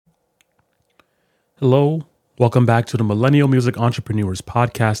Hello, welcome back to the Millennial Music Entrepreneurs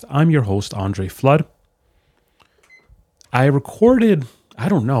Podcast. I'm your host, Andre Flood. I recorded,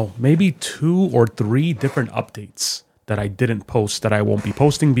 maybe 2 or 3 different updates that I didn't post that I won't be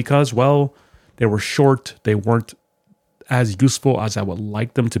posting because, well, they were short. They weren't as useful as I would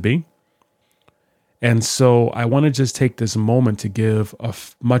like them to be. And so I want to just take this moment to give a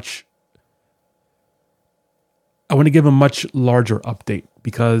much larger update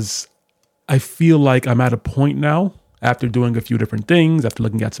because I feel like I'm at a point now, after doing a few different things, after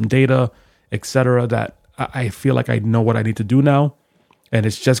looking at some data, etc., that I feel like I know what I need to do now. And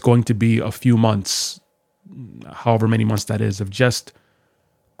it's just going to be a few months, however many months that is, of just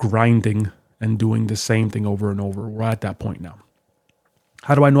grinding and doing the same thing over and over. We're at that point now.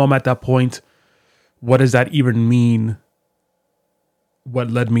 How do I know I'm at that point? What does that even mean? What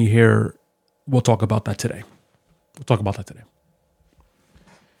led me here? We'll talk about that today.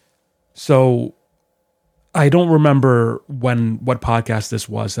 So I don't remember what podcast this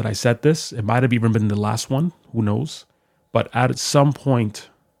was that I said this. It might have even been the last one. Who knows? But at some point,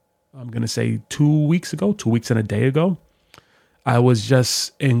 I'm going to say 2 weeks and a day ago, I was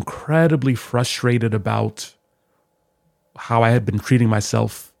just incredibly frustrated about how I had been treating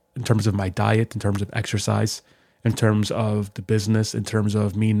myself in terms of my diet, in terms of exercise, in terms of the business, in terms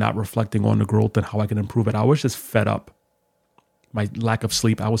of me not reflecting on the growth and how I can improve it. I was just fed up. My lack of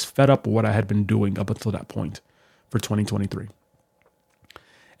sleep. I was fed up with what I had been doing up until that point for 2023.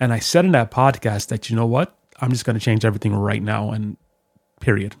 And I said in that podcast that, you know what? I'm just going to change everything right now and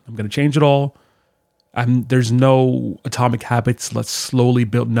period. I'm going to change it all. There's no atomic habits. Let's slowly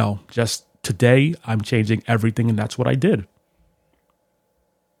build. No, just today I'm changing everything. And that's what I did.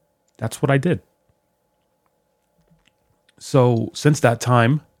 So since that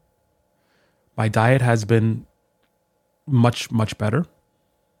time, my diet has been much better.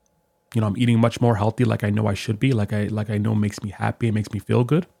 I'm eating much more healthy, like I know I should be, like I know makes me happy, it makes me feel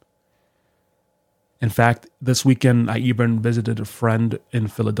good. In fact, this weekend I even visited a friend in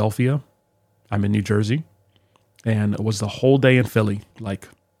Philadelphia. I'm in New Jersey, and it was the whole day in Philly, like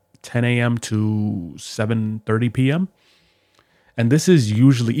 10 a.m. to 7:30 p.m. And this is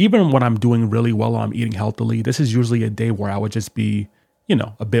usually, even when I'm doing really well, I'm eating healthily, this is usually a day where I would just be,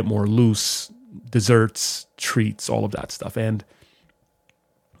 a bit more loose, desserts, treats, all of that stuff. And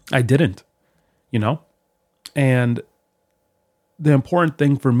I didn't, and the important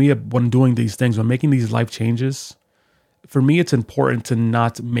thing for me when doing these things, when making these life changes, for me, it's important to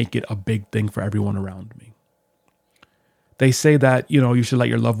not make it a big thing for everyone around me. They say that, you should let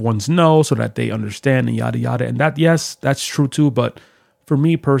your loved ones know so that they understand and yada, yada. And that, yes, that's true too. But for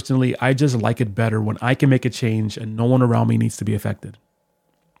me personally, I just like it better when I can make a change and no one around me needs to be affected.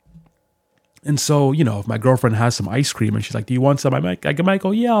 And so, if my girlfriend has some ice cream and she's like, do you want some? I might go,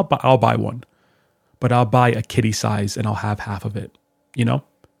 yeah, I'll buy one. But I'll buy a kitty size and I'll have half of it,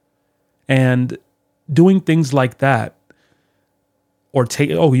 And doing things like that, or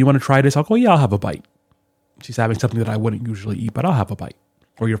you want to try this? I'll go, yeah, I'll have a bite. She's having something that I wouldn't usually eat, but I'll have a bite.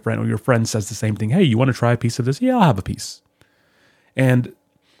 Or your friend says the same thing. Hey, you want to try a piece of this? Yeah, I'll have a piece. And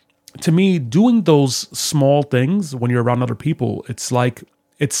to me, doing those small things when you're around other people, it's like,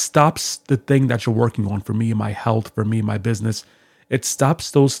 it stops the thing that you're working on. For me, my health, for me, my business. It stops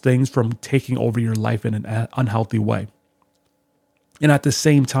those things from taking over your life in an unhealthy way. And at the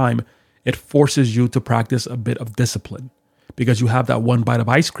same time, it forces you to practice a bit of discipline because you have that one bite of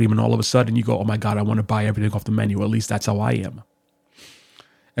ice cream and all of a sudden you go, oh my God, I want to buy everything off the menu. At least that's how I am.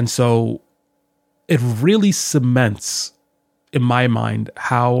 And so it really cements in my mind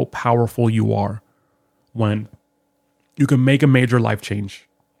how powerful you are when you can make a major life change.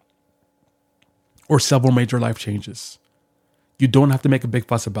 Or several major life changes. You don't have to make a big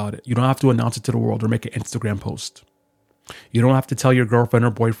fuss about it. You don't have to announce it to the world or make an Instagram post. You don't have to tell your girlfriend or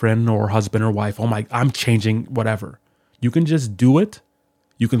boyfriend or husband or wife, oh I'm changing whatever. You can just do it.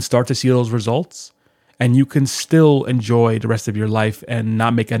 You can start to see those results and you can still enjoy the rest of your life and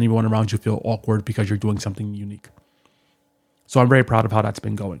not make anyone around you feel awkward because you're doing something unique. So I'm very proud of how that's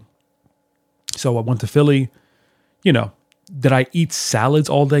been going. So I went to Philly, Did I eat salads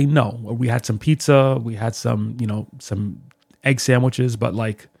all day? No. We had some pizza. We had some egg sandwiches. But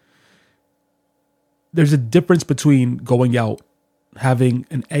there's a difference between going out, having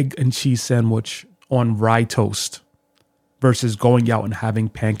an egg and cheese sandwich on rye toast versus going out and having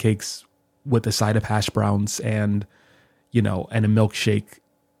pancakes with a side of hash browns and a milkshake.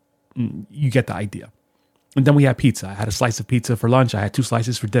 You get the idea. And then we had pizza. I had a slice of pizza for lunch. I had 2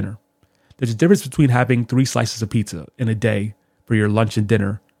 slices for dinner. There's a difference between having 3 slices of pizza in a day for your lunch and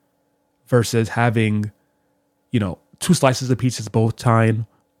dinner versus having, 2 slices of pizza both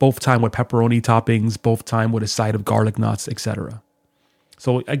both time with pepperoni toppings, both time with a side of garlic nuts, etc.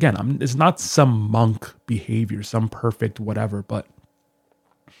 So again, it's not some monk behavior, some perfect whatever, but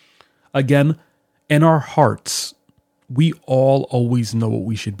again, in our hearts, we all always know what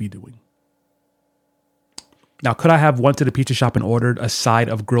we should be doing. Now, could I have went to the pizza shop and ordered a side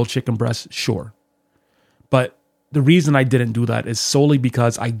of grilled chicken breast? Sure. But the reason I didn't do that is solely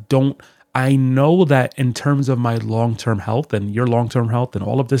because I know that in terms of my long-term health and your long-term health and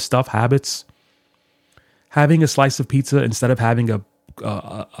all of this stuff, habits, having a slice of pizza instead of having a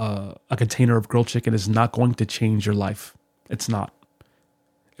container of grilled chicken is not going to change your life. It's not.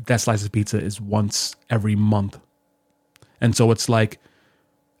 If that slice of pizza is once every month. And so it's like,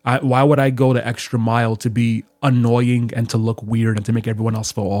 why would I go the extra mile to be annoying and to look weird and to make everyone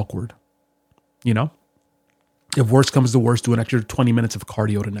else feel awkward? You know? If worse comes to worse, do an extra 20 minutes of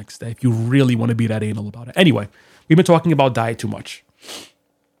cardio the next day if you really want to be that anal about it. Anyway, we've been talking about diet too much.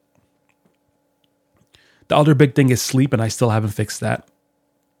 The other big thing is sleep, and I still haven't fixed that.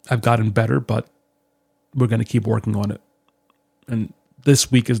 I've gotten better, but we're going to keep working on it. And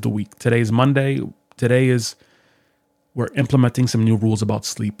this week is the week. Today is Monday. We're implementing some new rules about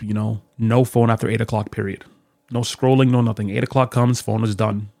sleep, you know. No phone after 8 o'clock, period. No scrolling, no nothing. 8 o'clock comes, phone is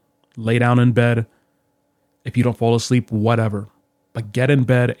done. Lay down in bed. If you don't fall asleep, whatever. But get in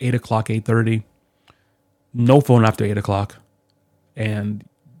bed, 8 o'clock, 8:30. No phone after 8 o'clock. And,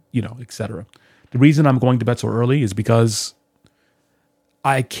 you know, etc. The reason I'm going to bed so early is because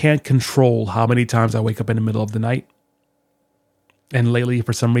I can't control how many times I wake up in the middle of the night. And lately,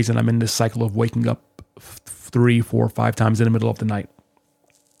 for some reason, I'm in this cycle of waking up 3, 4, 5 times in the middle of the night.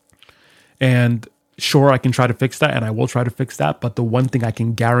 And sure, I can try to fix that, and I will try to fix that. But the one thing I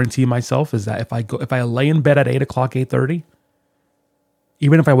can guarantee myself is that if I lay in bed at 8 o'clock, 8:30,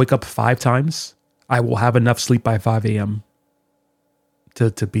 even if I wake up 5 times, I will have enough sleep by 5 a.m.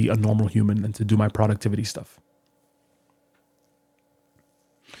 to be a normal human and to do my productivity stuff.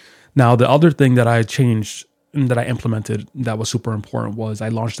 Now, the other thing that I changed and that I implemented that was super important was I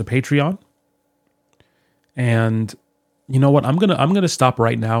launched a Patreon. And you know what? I'm gonna stop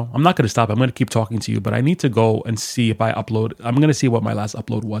right now. I'm not gonna stop. I'm gonna keep talking to you, but I need to go and see if I upload. I'm gonna see what my last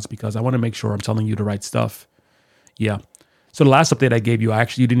upload was because I want to make sure I'm telling you the right stuff. Yeah. So the last update I gave you,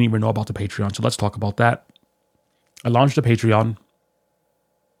 you didn't even know about the Patreon. So let's talk about that. I launched a Patreon,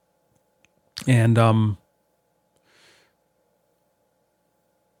 and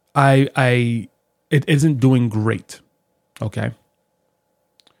it isn't doing great. Okay.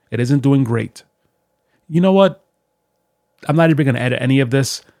 It isn't doing great. You know what? I'm not even going to edit any of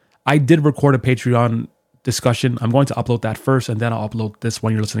this. I did record a Patreon discussion. I'm going to upload that first, and then I'll upload this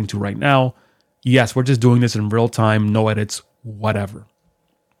one you're listening to right now. Yes, we're just doing this in real time, no edits, whatever.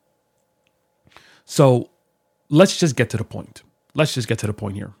 So let's just get to the point. Let's just get to the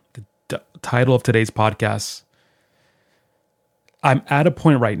point here. The title of today's podcast. I'm at a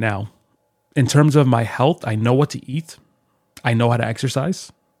point right now, in terms of my health, I know what to eat. I know how to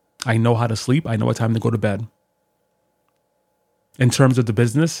exercise. I know how to sleep. I know what time to go to bed. In terms of the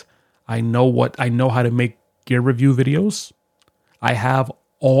business, I know how to make gear review videos. I have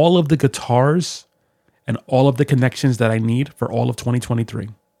all of the guitars and all of the connections that I need for all of 2023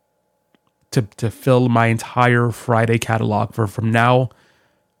 to fill my entire Friday catalog from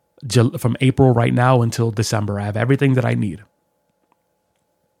April right now until December. I have everything that I need.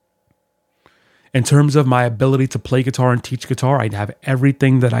 In terms of my ability to play guitar and teach guitar, I have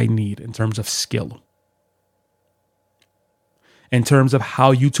everything that I need in terms of skill. In terms of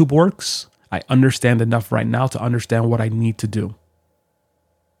how YouTube works, I understand enough right now to understand what I need to do.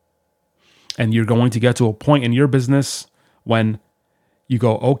 And you're going to get to a point in your business when you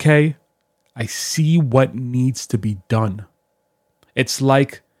go, okay, I see what needs to be done. It's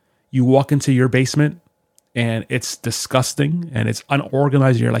like you walk into your basement and it's disgusting and it's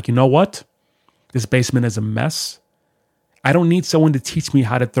unorganized. You're like, you know what? This basement is a mess. I don't need someone to teach me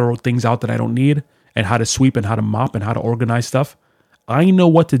how to throw things out that I don't need and how to sweep and how to mop and how to organize stuff. I know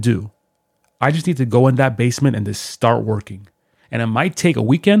what to do. I just need to go in that basement and just start working. And it might take a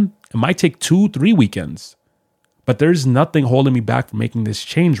weekend. It might take 2-3 weekends. But there's nothing holding me back from making this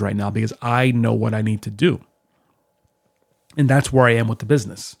change right now because I know what I need to do. And that's where I am with the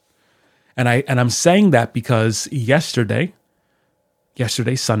business. And I'm saying that because yesterday,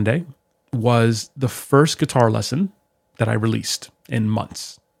 Sunday, was the first guitar lesson that I released in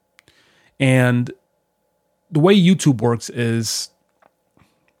months. And the way YouTube works is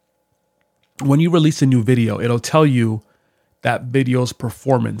when you release a new video, it'll tell you that video's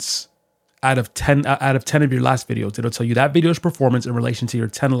performance out of 10 of your last videos. It'll tell you that video's performance in relation to your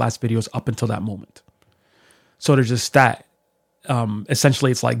 10 last videos up until that moment. So there's a stat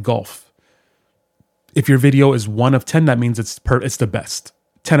essentially it's like golf. If your video is 1 of 10, that means it's the best.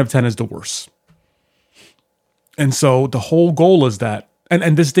 10 of 10 is the worst. And so the whole goal is that,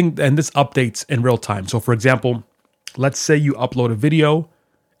 and this updates in real time. So for example, let's say you upload a video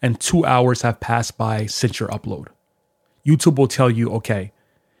and 2 hours have passed by since your upload. YouTube will tell you, okay,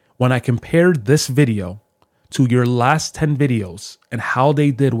 when I compared this video to your last 10 videos and how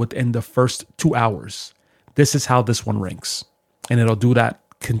they did within the first 2 hours, this is how this one ranks. And it'll do that.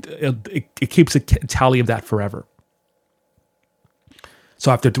 It keeps a tally of that forever.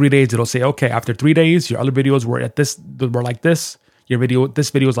 So after 3 days, it'll say, okay, after 3 days, your other videos were like this. This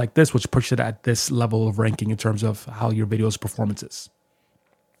video is like this, which pushed it at this level of ranking in terms of how your video's performance is.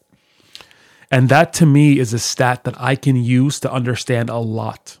 And that to me is a stat that I can use to understand a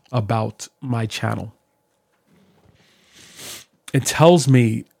lot about my channel. It tells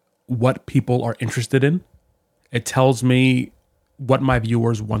me what people are interested in. It tells me what my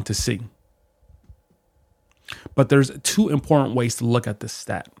viewers want to see. But there's 2 important ways to look at this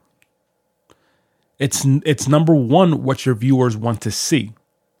stat. It's number 1, what your viewers want to see,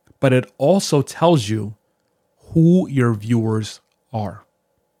 but it also tells you who your viewers are.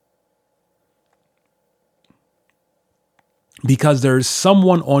 Because there's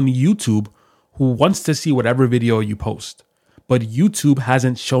someone on YouTube who wants to see whatever video you post, but YouTube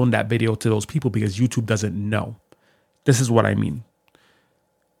hasn't shown that video to those people because YouTube doesn't know. This is what I mean.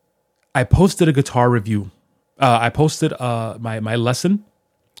 I posted a guitar review. I posted my lesson.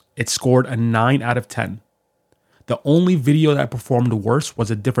 It scored a 9 out of 10. The only video that performed worse was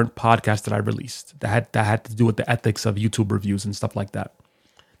a different podcast that I released that had to do with the ethics of YouTube reviews and stuff like that.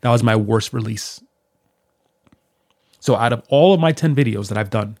 That was my worst release. So out of all of my 10 videos that I've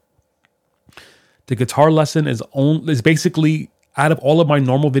done, the guitar lesson is basically, out of all of my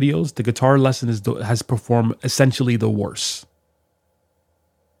normal videos, the guitar lesson has performed essentially the worst.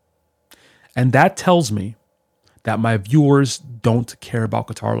 And that tells me that my viewers don't care about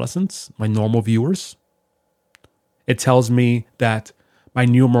guitar lessons, my normal viewers. It tells me that my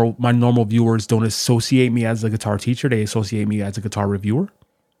normal viewers don't associate me as a guitar teacher, they associate me as a guitar reviewer.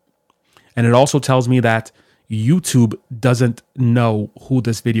 And it also tells me that YouTube doesn't know who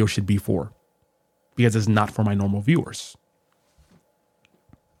this video should be for because it's not for my normal viewers.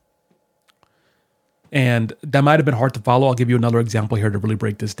 And that might have been hard to follow. I'll give you another example here to really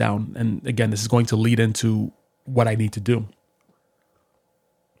break this down. And again, this is going to lead into what I need to do.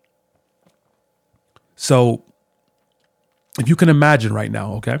 So if you can imagine right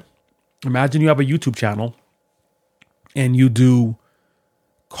now, okay? Imagine you have a YouTube channel and you do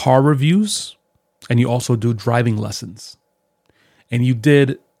car reviews and you also do driving lessons. And you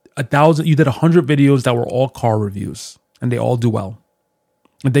did 100 videos that were all car reviews and they all do well.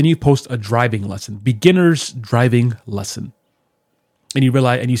 And then you post a driving lesson, beginner's driving lesson. And you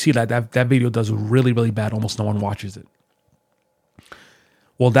realize, and you see that video does really, really bad. Almost no one watches it.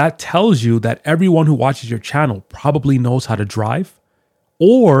 Well, that tells you that everyone who watches your channel probably knows how to drive,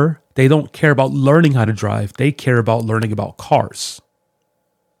 or they don't care about learning how to drive. They care about learning about cars.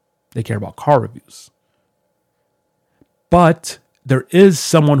 They care about car reviews. But there is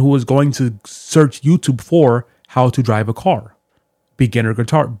someone who is going to search YouTube for how to drive a car.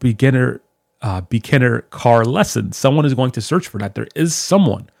 Beginner car lessons. Someone is going to search for that. There is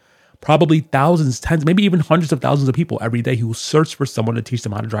someone, probably thousands, tens, maybe even hundreds of thousands of people every day who search for someone to teach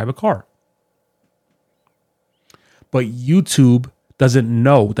them how to drive a car. But YouTube doesn't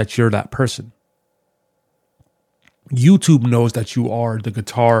know that you're that person. YouTube knows that you are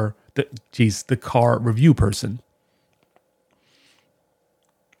the car review person.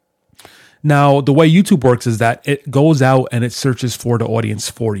 Now, the way YouTube works is that it goes out and it searches for the audience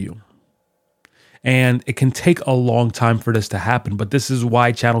for you. And it can take a long time for this to happen, but this is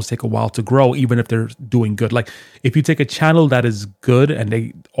why channels take a while to grow, even if they're doing good. Like if you take a channel that is good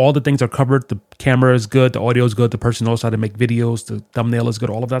and all the things are covered, the camera is good, the audio is good, the person knows how to make videos, the thumbnail is good,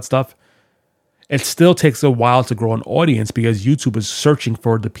 all of that stuff, it still takes a while to grow an audience because YouTube is searching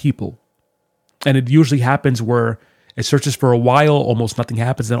for the people. And it usually happens where it searches for a while, almost nothing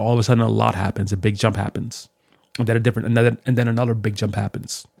happens, then all of a sudden a lot happens, a big jump happens. And then another big jump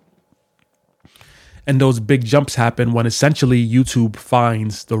happens. And those big jumps happen when essentially YouTube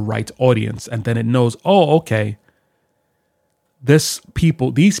finds the right audience and then it knows, oh, okay, these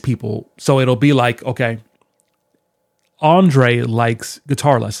people. So it'll be like, okay, Andre likes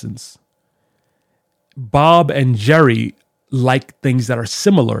guitar lessons. Bob and Jerry like things that are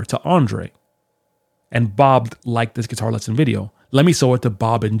similar to Andre. And Bob liked this guitar lesson video. Let me show it to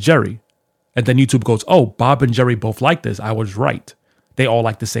Bob and Jerry. And then YouTube goes, oh, Bob and Jerry both like this. I was right. They all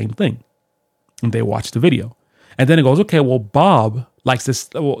like the same thing. And they watch the video. And then it goes, okay, well, Bob likes this.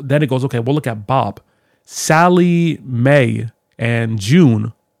 Well, then it goes, okay, we'll look at Bob. Sally, May, and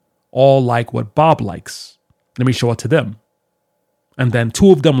June all like what Bob likes. Let me show it to them. And then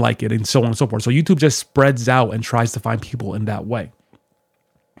 2 of them like it, and so on and so forth. So YouTube just spreads out and tries to find people in that way.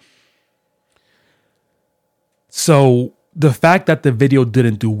 So the fact that the video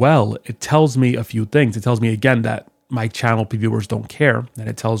didn't do well, it tells me a few things. It tells me, again, that my channel viewers don't care. And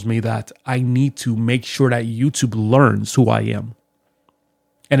it tells me that I need to make sure that YouTube learns who I am.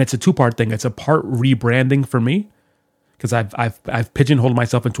 And it's a 2-part thing. It's a part rebranding for me, because I've pigeonholed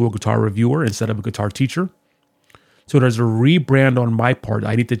myself into a guitar reviewer instead of a guitar teacher. So there's a rebrand on my part.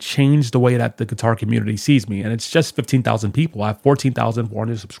 I need to change the way that the guitar community sees me. And it's just 15,000 people. I have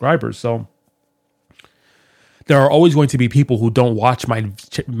 14,400 subscribers. So there are always going to be people who don't watch my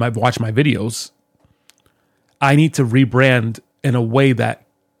videos. I need to rebrand in a way that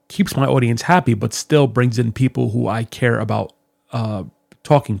keeps my audience happy, but still brings in people who I care about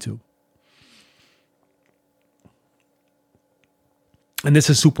talking to. And this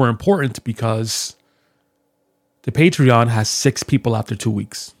is super important because the Patreon has 6 people after 2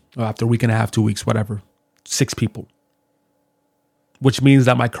 weeks, or after a week and a half, 2 weeks, whatever. 6 people. Which means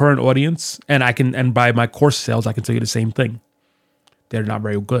that my current audience, and by my course sales, I can tell you the same thing. They're not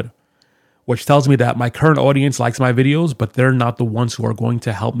very good. Which tells me that my current audience likes my videos, but they're not the ones who are going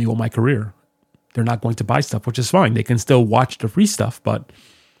to help me with my career. They're not going to buy stuff, which is fine. They can still watch the free stuff, but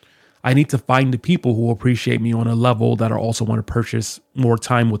I need to find the people who appreciate me on a level that are also want to purchase more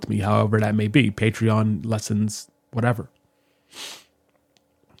time with me, however that may be. Patreon, lessons, whatever.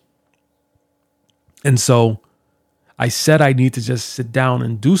 And so I said I need to just sit down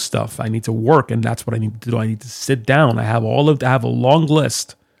and do stuff. I need to work, and that's what I need to do. I need to sit down. I have a long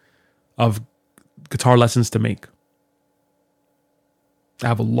list of guitar lessons to make. I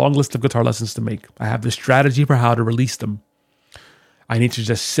have a long list of guitar lessons to make. I have the strategy for how to release them. I need to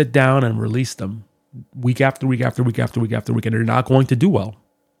just sit down and release them week after week after week after week after week. And they're not going to do well.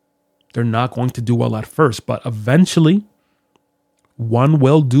 They're not going to do well at first, but eventually one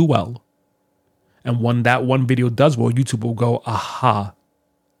will do well. And when that one video does well, YouTube will go, aha,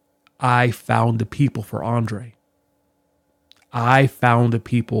 I found the people for Andre. I found the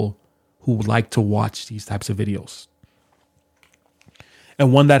people who would like to watch these types of videos.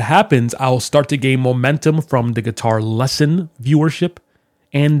 And when that happens, I'll start to gain momentum from the guitar lesson viewership,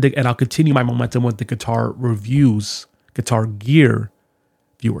 and I'll continue my momentum with the guitar reviews, guitar gear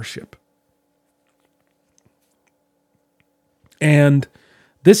viewership. And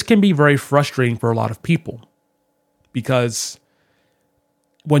this can be very frustrating for a lot of people, because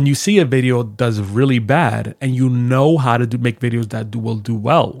when you see a video does really bad and you know how to make videos that will do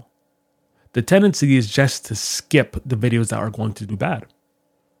well, the tendency is just to skip the videos that are going to do bad.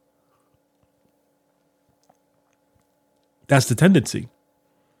 That's the tendency.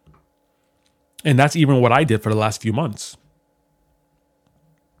 And that's even what I did for the last few months.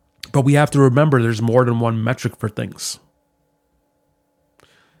 But we have to remember there's more than one metric for things.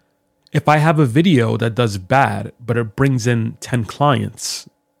 If I have a video that does bad, but it brings in 10 clients,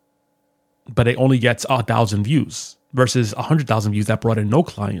 but it only gets 1,000 views versus 100,000 views that brought in no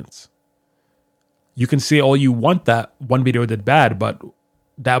clients, you can say all you want that one video did bad, but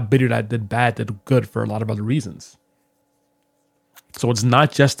that video that did bad did good for a lot of other reasons. So it's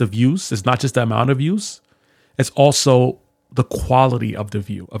not just the views. It's not just the amount of views. It's also the quality of the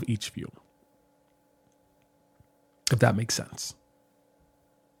view, of each view. If that makes sense.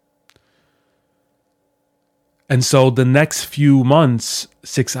 And so the next few months,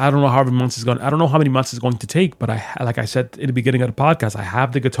 I don't know how many months it's going to take, but like I said in the beginning of the podcast, I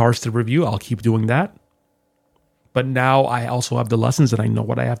have the guitars to review. I'll keep doing that. But now I also have the lessons, and I know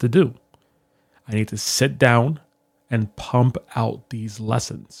what I have to do. I need to sit down and pump out these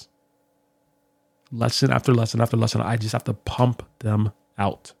lessons. Lesson after lesson after lesson. I just have to pump them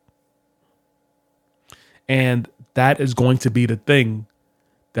out. And that is going to be the thing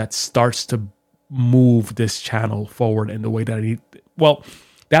that starts to move this channel forward in the way that I need. Well,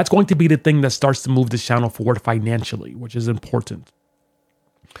 that's going to be the thing that starts to move this channel forward financially, which is important.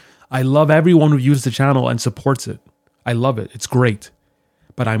 I love everyone who uses the channel and supports it. I love it. It's great.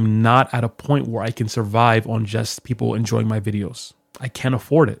 But I'm not at a point where I can survive on just people enjoying my videos. I can't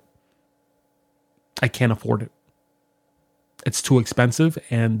afford it. I can't afford it. It's too expensive,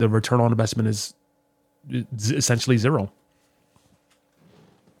 and the return on investment is essentially zero.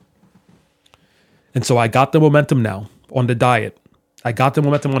 And so I got the momentum now on the diet. I got the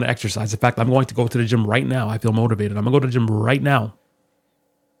momentum on the exercise. In fact, I'm going to go to the gym right now. I feel motivated. I'm going to go to the gym right now.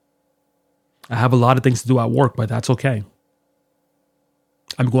 I have a lot of things to do at work, but that's okay.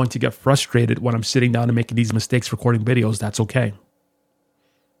 I'm going to get frustrated when I'm sitting down and making these mistakes recording videos. That's okay.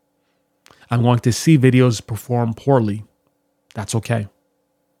 I'm going to see videos perform poorly. That's okay.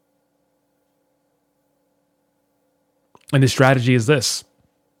 And the strategy is this.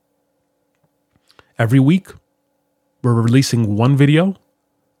 Every week, we're releasing one video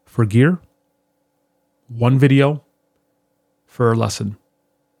for gear, one video for a lesson.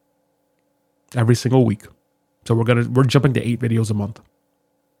 Every single week. So we're jumping to 8 videos a month.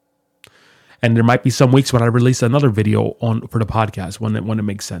 And there might be some weeks when I release another video for the podcast when it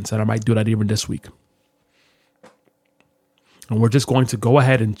makes sense. And I might do that even this week. And we're just going to go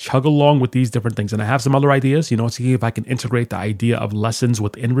ahead and chug along with these different things. And I have some other ideas, see if I can integrate the idea of lessons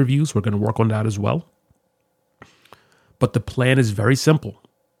within reviews. We're going to work on that as well. But the plan is very simple.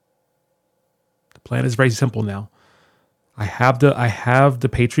 The plan is very simple now. I have the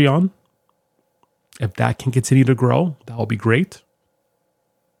Patreon. If that can continue to grow, that will be great.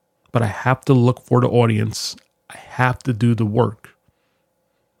 But I have to look for the audience. I have to do the work.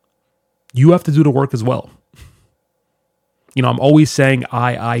 You have to do the work as well. I'm always saying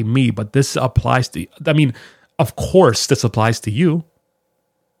I, me, but this applies to, of course this applies to you.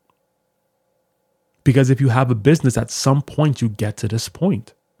 Because if you have a business, at some point you get to this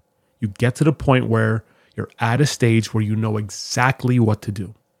point. You get to the point where you're at a stage where you know exactly what to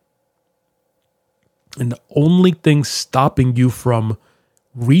do. And the only thing stopping you from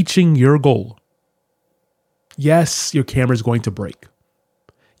reaching your goal, yes, your camera is going to break.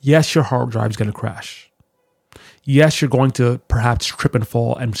 Yes, your hard drive is going to crash. Yes, you're going to perhaps trip and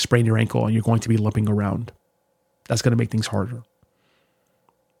fall and sprain your ankle and you're going to be limping around. That's going to make things harder.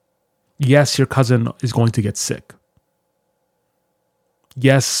 Yes, your cousin is going to get sick.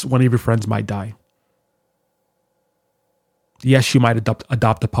 Yes, one of your friends might die. Yes, you might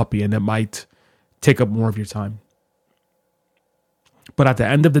adopt a puppy and it might take up more of your time. But at the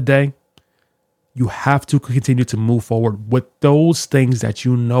end of the day, you have to continue to move forward with those things that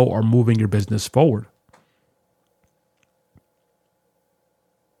you know are moving your business forward.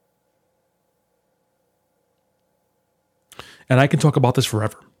 And I can talk about this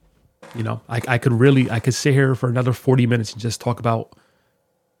forever. I could sit here for another 40 minutes and just talk about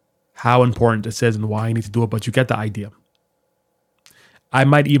how important this is and why I need to do it, but you get the idea. I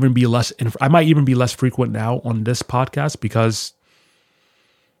might even be less frequent now on this podcast because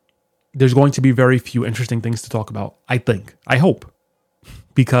there's going to be very few interesting things to talk about. I hope,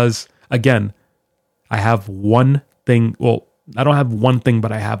 because again, I have one thing. Well, I don't have one thing,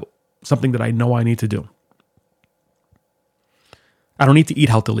 but I have something that I know I need to do. I don't need to eat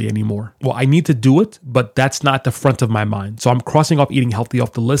healthily anymore. Well, I need to do it, but that's not the front of my mind. So I'm crossing off eating healthy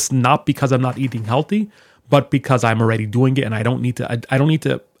off the list, not because I'm not eating healthy, but because I'm already doing it and I don't need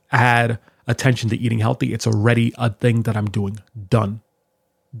to add attention to eating healthy. It's already a thing that I'm doing. Done.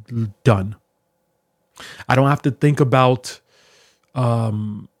 I don't have to think about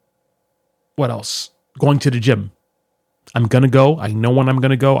what else? Going to the gym. I'm going to go. I know when I'm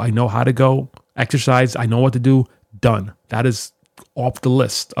going to go. I know how to go. Exercise. I know what to do. Done. That is off the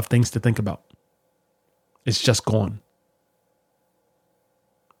list of things to think about. It's just gone.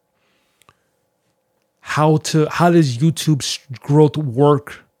 How does YouTube's growth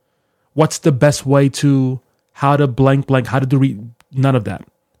work? What's the best way to, how to blank, how to do, none of that.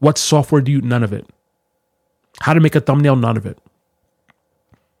 What software do you, none of it. How to make a thumbnail, none of it.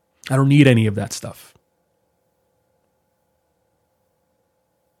 I don't need any of that stuff.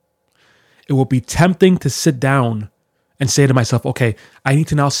 It will be tempting to sit down and say to myself, okay, I need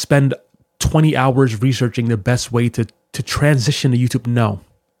to now spend 20 hours researching the best way to transition to YouTube. No.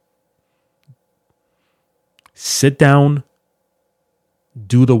 Sit down,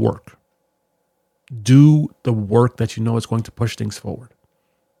 do the work. Do the work that you know is going to push things forward.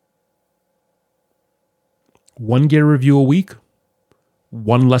 1 gear review a week,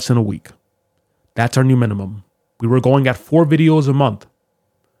 1 lesson a week. That's our new minimum. We were going at 4 videos a month.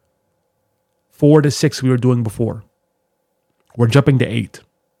 4 to 6 we were doing before. We're jumping to 8.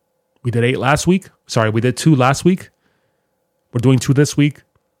 We did 8 last week. We did 2 last week. We're doing 2 this week.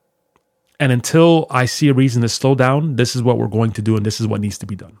 And until I see a reason to slow down, this is what we're going to do, and this is what needs to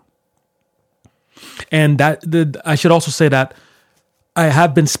be done. And I should also say that I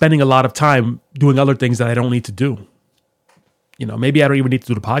have been spending a lot of time doing other things that I don't need to do. Maybe I don't even need to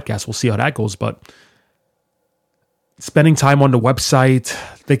do the podcast. We'll see how that goes. But spending time on the website,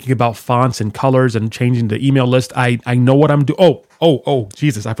 thinking about fonts and colors and changing the email list, I know what I'm doing. Oh,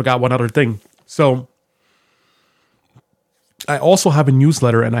 Jesus, I forgot one other thing. So I also have a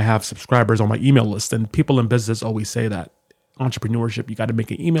newsletter and I have subscribers on my email list. And people in business always say that entrepreneurship, you got to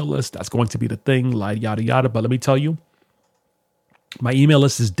make an email list. That's going to be the thing, yada, yada. But let me tell you, My email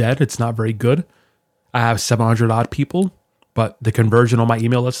list is dead. It's not very good. I have 700 odd people, but the conversion on my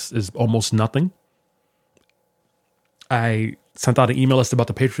email list is almost nothing. I sent out an email list about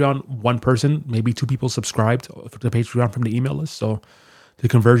the Patreon. One person, maybe 2 people subscribed to the Patreon from the email list. So the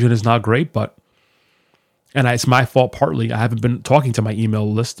conversion is not great, and it's my fault partly. I haven't been talking to my email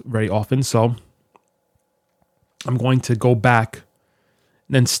list very often. So I'm going to go back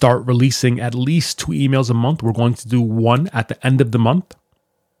and start releasing at least 2 emails a month. We're going to do one at the end of the month,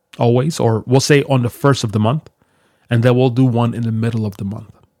 always, or we'll say on the first of the month, and then we'll do one in the middle of the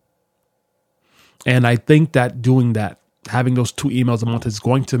month. And I think that doing that, having those 2 emails a month is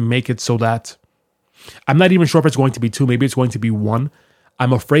going to make it so that I'm not even sure if it's going to be 2, maybe it's going to be 1.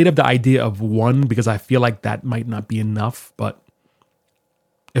 I'm afraid of the idea of 1 because I feel like that might not be enough, but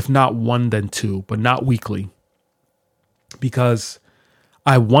if not 1, then 2, but not weekly. Because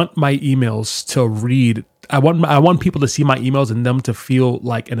I want my emails to read. I want people to see my emails and them to feel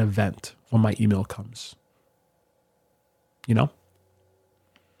like an event when my email comes. You know?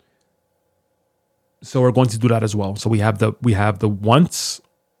 So we're going to do that as well. So we have the once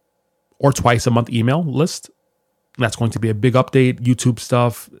or twice a month email list. That's going to be a big update, YouTube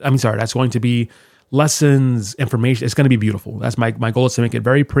stuff. That's going to be lessons, information. It's going to be beautiful. That's my goal, is to make it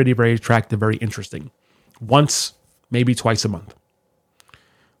very pretty, very attractive, very interesting. Once, maybe twice a month.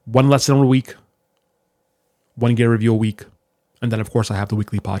 1 lesson a week, 1 gear review a week. And then, of course, I have the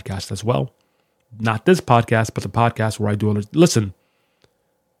weekly podcast as well. Not this podcast, but the podcast where I do listen.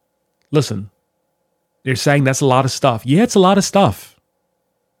 You're saying that's a lot of stuff. Yeah, it's a lot of stuff.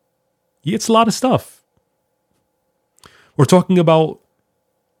 We're talking about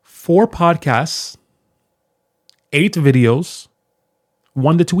 4 podcasts, 8 videos,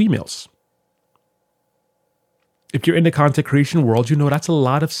 1 to 2 emails. If you're in the content creation world, you know that's a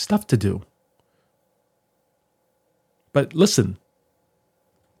lot of stuff to do. But listen,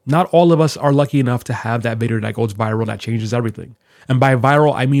 not all of us are lucky enough to have that video that goes viral, that changes everything. And by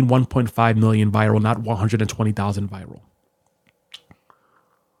viral, I mean 1.5 million viral, not 120,000 viral.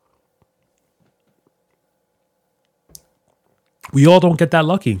 We all don't get that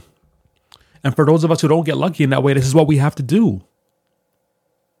lucky. And for those of us who don't get lucky in that way, this is what we have to do.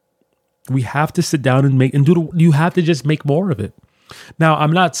 We have to sit down and you have to just make more of it. Now,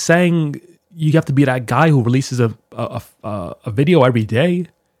 I'm not saying you have to be that guy who releases a video every day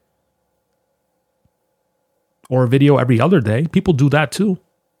or a video every other day. People do that too.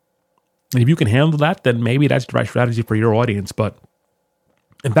 And if you can handle that, then maybe that's the right strategy for your audience. But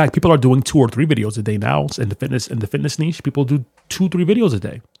in fact, people are doing 2 or 3 videos a day now in the fitness niche. People do 2-3 videos a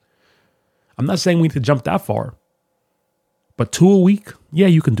day. I'm not saying we need to jump that far, but 2 a week, yeah,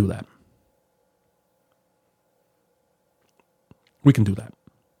 you can do that. We can do that.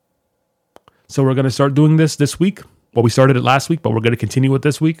 So we're going to start doing this week. Well, we started it last week, but we're going to continue it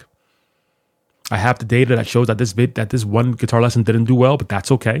this week. I have the data that shows that this one guitar lesson didn't do well, but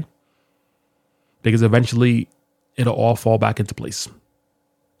that's okay. Because eventually it'll all fall back into place.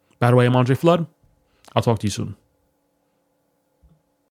 By the way, I'm Andre Flood. I'll talk to you soon.